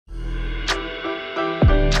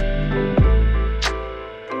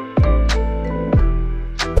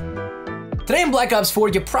Today in Black Ops 4,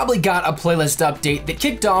 you probably got a playlist update that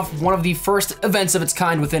kicked off one of the first events of its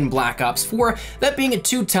kind within Black Ops 4, that being a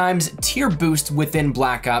 2x tier boost within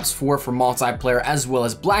Black Ops 4 for multiplayer as well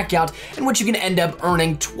as Blackout, in which you can end up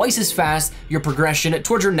earning twice as fast your progression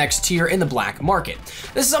towards your next tier in the black market.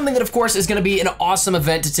 This is something that of course is going to be an awesome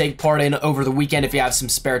event to take part in over the weekend. If you have some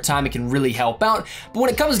spare time, it can really help out. But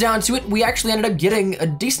when it comes down to it, we actually ended up getting a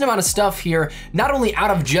decent amount of stuff here, not only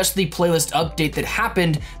out of just the playlist update that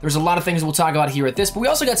happened. There's a lot of things we'll talk about here at this, but we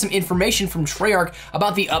also got some information from Treyarch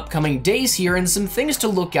about the upcoming days here and some things to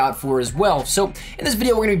look out for as well. So in this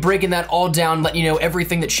video, we're gonna be breaking that all down, letting you know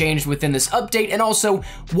everything that changed within this update and also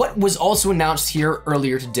what was also announced here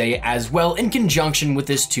earlier today as well in conjunction with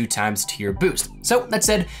this 2x tier boost. So that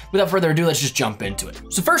said, without further ado, let's just jump into it.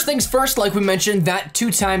 So first things first, like we mentioned, that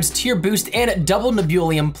 2x tier boost and double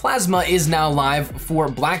Nebulium Plasma is now live for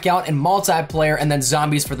Blackout and multiplayer, and then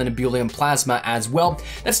zombies for the Nebulium Plasma as well.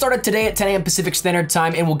 That started today at 10 a.m. Pacific Standard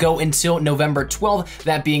Time and will go until November 12th,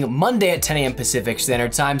 that being Monday at 10 a.m. Pacific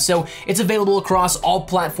Standard Time. So it's available across all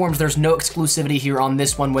platforms. There's no exclusivity here on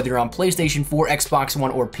this one, whether you're on PlayStation 4, Xbox One,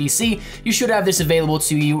 or PC. You should have this available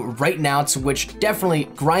to you right now, to which definitely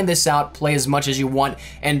grind this out, play as much as you want,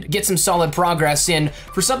 and get some solid progress in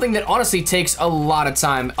for something that honestly takes a lot of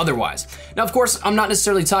time otherwise. Now, of course, I'm not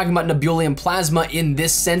necessarily talking about Nebulium Plasma in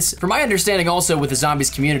this sense. From my understanding also with the zombies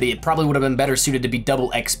community, it probably would have been better suited to be double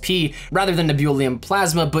XP rather than Nebulium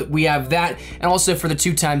Plasma, but we have that, and also for the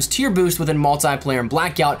 2x tier boost within multiplayer and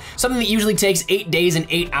Blackout, something that usually takes 8 days and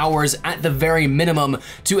 8 hours at the very minimum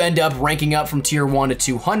to end up ranking up from tier 1 to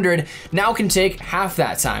 200, now can take half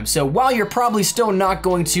that time. So while you're probably still not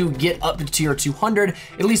going to get up to tier 200,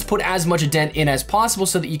 at least put as much a dent in as possible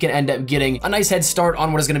so that you can end up getting a nice head start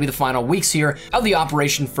on what is going to be the final weeks here of the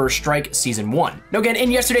Operation First Strike Season 1. Now again,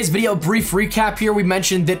 in yesterday's video, brief recap here, we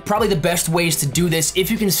mentioned that probably the best ways to do this,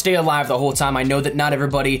 if you can stay alive the whole time. I know that not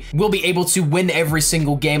everybody will be able to win every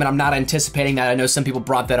single game, and I'm not anticipating that. I know some people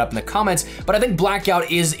brought that up in the comments, but I think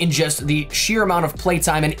Blackout is in just the sheer amount of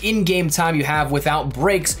playtime and in-game time you have without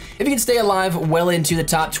breaks. If you can stay alive well into the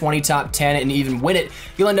top 20, top 10, and even win it,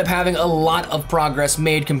 you'll end up having a lot of progress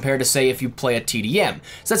made compared to, say, if you play a TDM.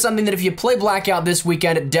 So that's something that if you play Blackout this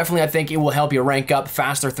weekend, definitely I think it will help you rank up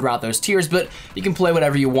faster throughout those tiers, but you can play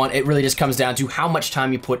whatever you want. It really just comes down to how much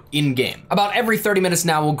time you put in-game. About every 30 minutes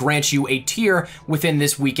now will grant you a tier within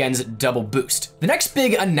this weekend's double boost. The next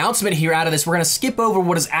big announcement here out of this, we're gonna skip over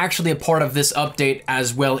what is actually a part of this update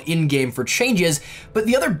as well in-game for changes, but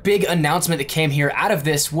the other big announcement that came here out of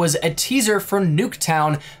this was a teaser for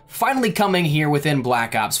Nuketown finally coming here within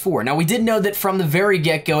Black Ops 4. Now, we did know that from the very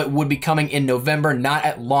get-go it would be coming in November, not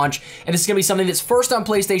at launch, and this is gonna be something that's first on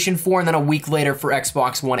PlayStation 4 and then a week later for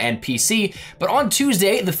Xbox One and PC. But on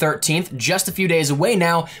Tuesday, the 13th, just a few days away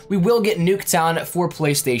now, we will get Nuketown for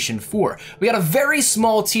PlayStation 4. We got a very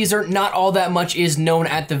small teaser, not all that much is known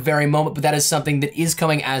at the very moment, but that is something that is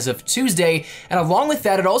coming as of Tuesday, and along with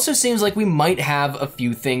that, it also seems like we might have a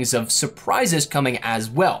few things of surprises coming as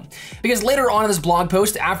well. Because later on in this blog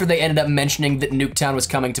post, after they ended up mentioning that Nuketown was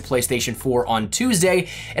coming to PlayStation 4 on Tuesday,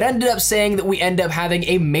 it ended up saying that we end up having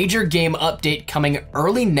a major game update coming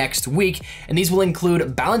early next week, and these will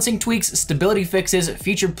include balancing tweaks, stability fixes,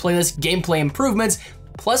 featured playlists, gameplay improvements,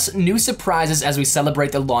 plus new surprises as we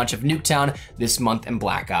celebrate the launch of Nuketown this month in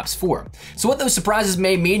Black Ops 4. So what those surprises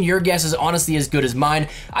may mean, your guess is honestly as good as mine.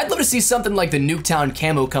 I'd love to see something like the Nuketown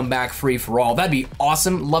camo come back free for all. That'd be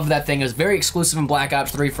awesome. Love that thing. It was very exclusive in Black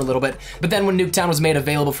Ops 3 for a little bit, but then when Nuketown was made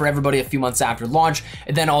available for everybody a few months after launch,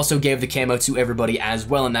 it then also gave the camo to everybody as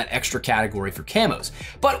well in that extra category for camos.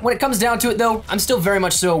 But when it comes down to it though, I'm still very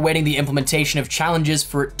much so awaiting the implementation of challenges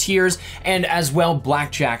for tiers and as well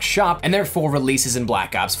Blackjack Shop and their full releases in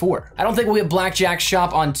Black Ops 4. I don't think we'll get Blackjack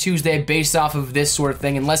Shop on Tuesday based off of this sort of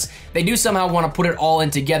thing unless they do somehow want to put it all in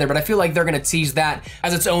together, but I feel like they're going to tease that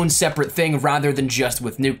as its own separate thing rather than just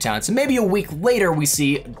with Nuketown. So maybe a week later we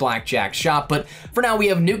see Blackjack Shop, but for now we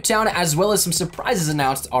have Nuketown as well as some surprises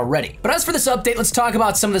announced already. But as for this update, let's talk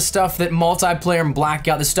about some of the stuff that multiplayer and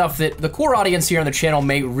Blackout, the stuff that the core audience here on the channel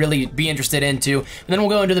may really be interested into, and then we'll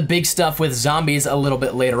go into the big stuff with zombies a little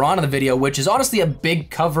bit later on in the video, which is honestly a big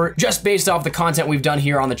cover just based off the content we've done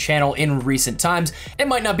here on the channel in recent times. It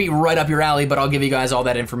might not be right up your alley, but I'll give you guys all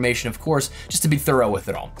that information, of course, just to be thorough with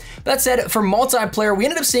it all. That said, for multiplayer, we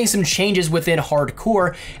ended up seeing some changes within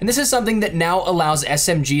hardcore, and this is something that now allows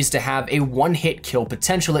SMGs to have a one-hit kill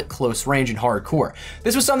potential at close range in hardcore.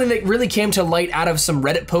 This was something that really came to light out of some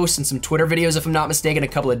Reddit posts and some Twitter videos, if I'm not mistaken, a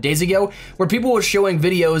couple of days ago, where people were showing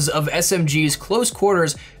videos of SMGs close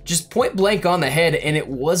quarters just point blank on the head, and it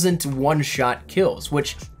wasn't one-shot kills,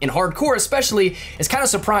 which in hardcore especially is kind of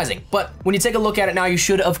surprising. But when you take a look at it now, you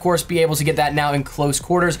should of course be able to get that now in close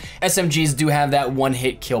quarters. SMGs do have that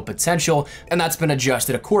one-hit kill potential, and that's been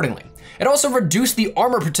adjusted accordingly. It also reduced the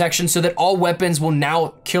armor protection so that all weapons will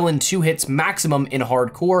now kill in 2 hits maximum in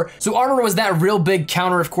hardcore. So armor was that real big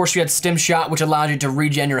counter. Of course, you had stim shot, which allowed you to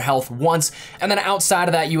regen your health once. And then outside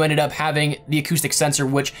of that, you ended up having the acoustic sensor,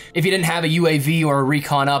 which if you didn't have a UAV or a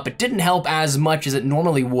recon up, it didn't help as much as it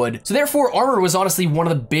normally would. So therefore, armor was honestly one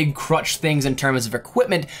of the big crutch things in terms of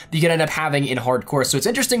equipment that you could end up having in hardcore. So it's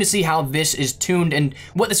interesting to see how this is tuned and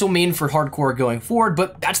what this will mean for hardcore going forward,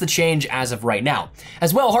 but that's the change as of right now.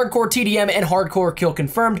 As well, hardcore TDM and hardcore kill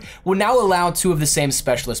confirmed will now allow 2 of the same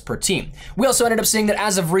specialists per team. We also ended up seeing that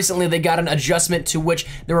as of recently, they got an adjustment to which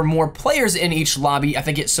there were more players in each lobby. I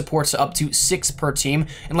think it supports up to 6 per team,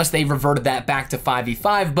 unless they reverted that back to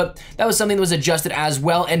 5v5, but that was something that was adjusted as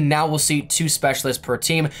well, and now we'll see 2 specialists per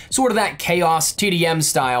team, sort of that chaos TDM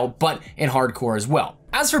style, but in hardcore as well.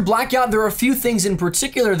 As for Blackout, there are a few things in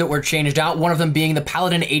particular that were changed out, one of them being the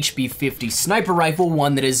Paladin HB50 sniper rifle,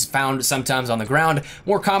 one that is found sometimes on the ground,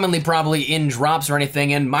 more commonly probably in drops or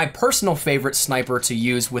anything, and my personal favorite sniper to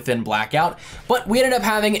use within Blackout. But we ended up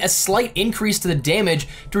having a slight increase to the damage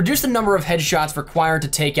to reduce the number of headshots required to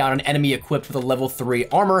take out an enemy equipped with a level 3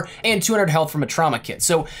 armor and 200 health from a trauma kit.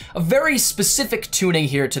 So a very specific tuning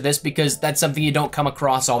here to this, because that's something you don't come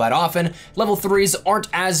across all that often. Level 3s aren't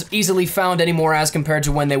as easily found anymore as compared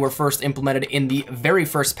to when they were first implemented in the very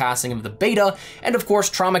first passing of the beta. And of course,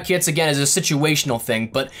 trauma kits, again, is a situational thing,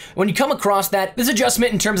 but when you come across that, this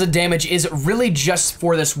adjustment in terms of damage is really just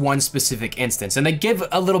for this one specific instance. And they give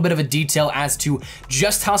a little bit of a detail as to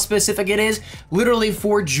just how specific it is. Literally,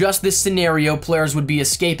 for just this scenario, players would be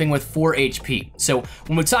escaping with 4 HP. So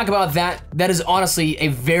when we talk about that, that is honestly a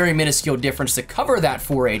very minuscule difference to cover that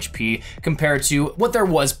 4 HP compared to what there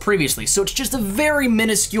was previously. So it's just a very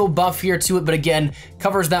minuscule buff here to it, but again,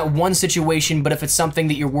 covers that one situation. But if it's something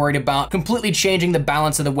that you're worried about completely changing the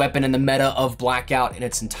balance of the weapon and the meta of Blackout in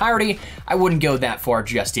its entirety, I wouldn't go that far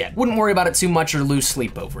just yet. Wouldn't worry about it too much or lose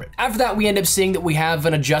sleep over it. After that, we end up seeing that we have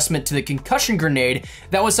an adjustment to the concussion grenade.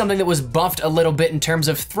 That was something that was buffed a little bit in terms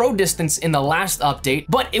of throw distance in the last update,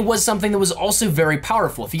 but it was something that was also very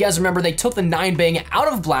powerful. If you guys remember, they took the 9-bang out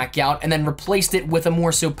of Blackout and then replaced it with a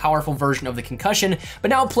more so powerful version of the concussion, but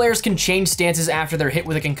now players can change stances after they're hit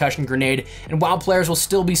with a concussion grenade, and while players will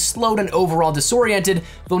still be slowed and overall disoriented,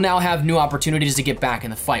 they'll now have new opportunities to get back in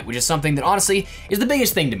the fight, which is something that honestly is the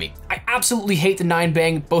biggest thing to me. I absolutely hate the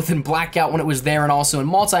 9-bang, both in Blackout when it was there and also in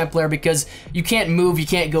multiplayer, because you can't move, you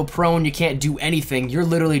can't go prone, you can't do anything. You're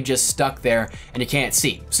literally just stuck there and you can't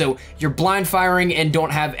see. So you're blind firing and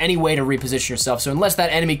don't have any way to reposition yourself. So unless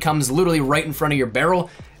that enemy comes literally right in front of your barrel,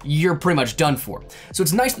 you're pretty much done for. So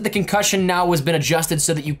it's nice that the concussion now has been adjusted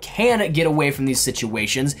so that you can get away from these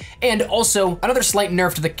situations. And also, another slight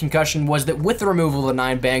nerf to the concussion was that with the removal of the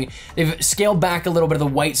 9-bang, they've scaled back a little bit of the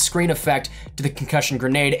white screen effect to the concussion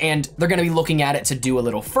grenade, and they're going to be looking at it to do a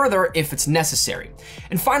little further if it's necessary.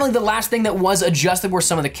 And finally, the last thing that was adjusted were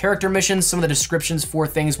some of the character missions. Some of the descriptions for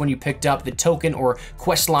things when you picked up the token or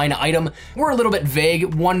questline item were a little bit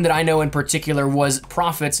vague. One that I know in particular was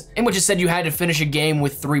Profits, in which it said you had to finish a game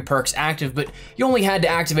with 3 perks active, but you only had to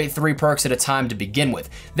activate 3 perks at a time to begin with.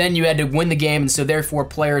 Then you had to win the game, and so therefore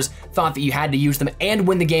players thought that you had to use them and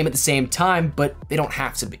win the game at the same time, but they don't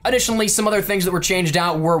have to be. Additionally, some other things that were changed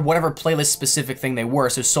out were whatever playlist specific thing they were,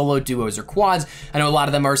 so solo, duos, or quads. I know a lot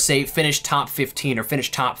of them are, say, finish top 15 or finish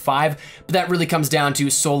top 5, but that really comes down to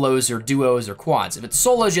solos or duos or quads. If it's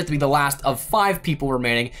solos, you have to be the last of 5 people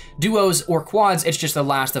remaining. Duos or quads, it's just the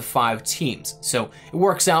last of 5 teams. So it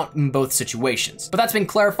works out in both situations. But that's been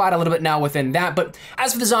clarified a little bit now within that. But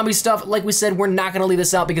as for the zombie stuff, like we said, we're not going to leave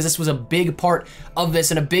this out because this was a big part of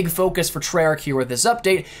this and a big focus for Treyarch here with this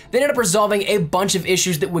update. They ended up resolving a bunch of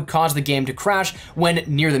issues that would cause the game to crash when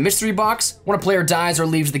near the mystery box, when a player dies or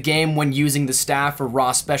leaves the game when using the staff or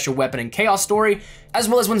raw special weapon in Chaos Story, as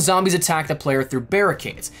well as when zombies attack the player through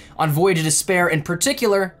barricades. On Voyage of Despair in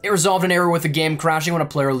particular, it resolved an error with the game crashing when a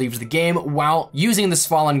player leaves the game while using the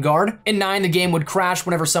Fallen Guard. In 9, the game would crash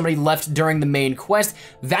whenever somebody left during the main quest.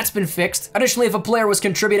 That's been fixed. Additionally, if a player was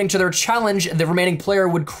contributing to their challenge, the remaining player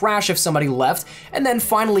would crash if somebody left. And then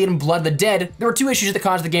finally, in Blood of the Dead, there were 2 issues that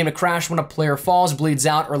caused the game to crash when a player falls, bleeds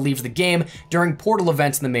out, or leaves the game during portal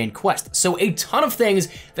events in the main quest. So a ton of things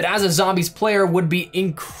that as a zombies player would be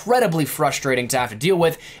incredibly frustrating to have to deal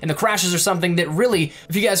with. And the crashes are something that really,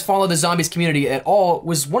 if you guys follow the zombies community at all,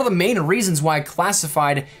 was one of the main reasons why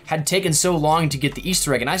Classified had taken so long to get the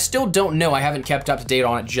Easter egg. And I still don't know, I haven't kept up to date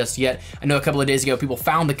on it just yet. I know a couple of days ago people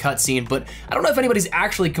found the cutscene, but I don't know if anybody's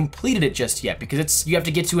actually completed it just yet, because you have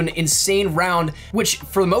to get to an insane round, which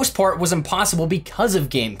for the most part was impossible because of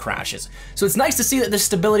game crashes. So it's nice to see that the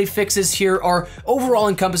stability fixes here are overall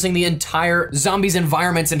encompassing the entire zombies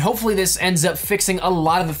environments, and hopefully this ends up fixing a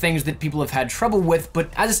lot of the things that people have had trouble with. But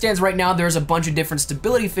as it stands right now, there's a bunch of different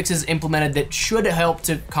stability fixes implemented that should help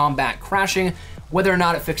to combat crashing. Whether or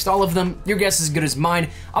not it fixed all of them, your guess is as good as mine.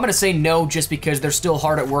 I'm gonna say no, just because they're still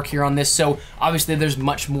hard at work here on this, so obviously there's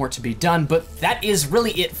much more to be done, but that is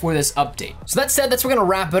really it for this update. So that said, that's where we're gonna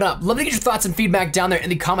wrap it up. Love to get your thoughts and feedback down there in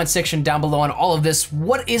the comment section down below on all of this.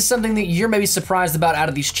 What is something that you're maybe surprised about out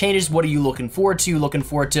of these changes? What are you looking forward to? Looking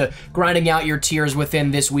forward to grinding out your tiers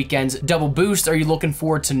within this weekend's double boost? Are you looking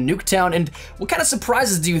forward to Nuketown? And what kind of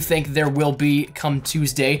surprises do you think there will be come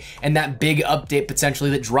Tuesday and that big update potentially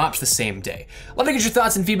that drops the same day? Love to get your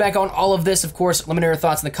thoughts and feedback on all of this. Of course, let me know your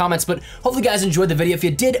thoughts in the comments, but hopefully you guys enjoyed the video. If you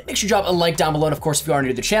did, make sure you drop a like down below, and of course, if you are new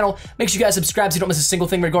to the channel, make sure you guys subscribe so you don't miss a single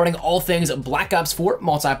thing regarding all things Black Ops 4,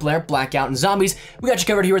 multiplayer, Blackout, and zombies. We got you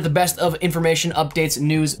covered here with the best of information, updates,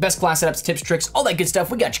 news, best class setups, tips, tricks, all that good stuff.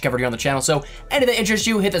 We got you covered here on the channel, so anything that interests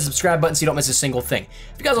you, hit that subscribe button so you don't miss a single thing.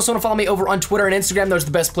 If you guys also want to follow me over on Twitter and Instagram, those are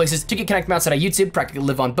the best places to get connected from outside of YouTube. Practically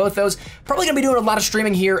live on both those. Probably gonna be doing a lot of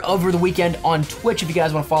streaming here over the weekend on Twitch if you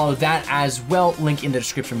guys want to follow that as well. Link in the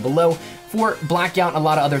description below for Blackout and a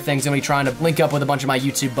lot of other things. I'm gonna be trying to link up with a bunch of my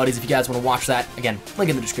YouTube buddies if you guys want to watch that. Again, link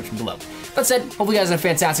in the description below. That said, hopefully you guys have a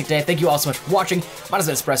fantastic day. Thank you all so much for watching. My name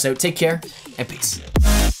is Espresso. Take care and peace.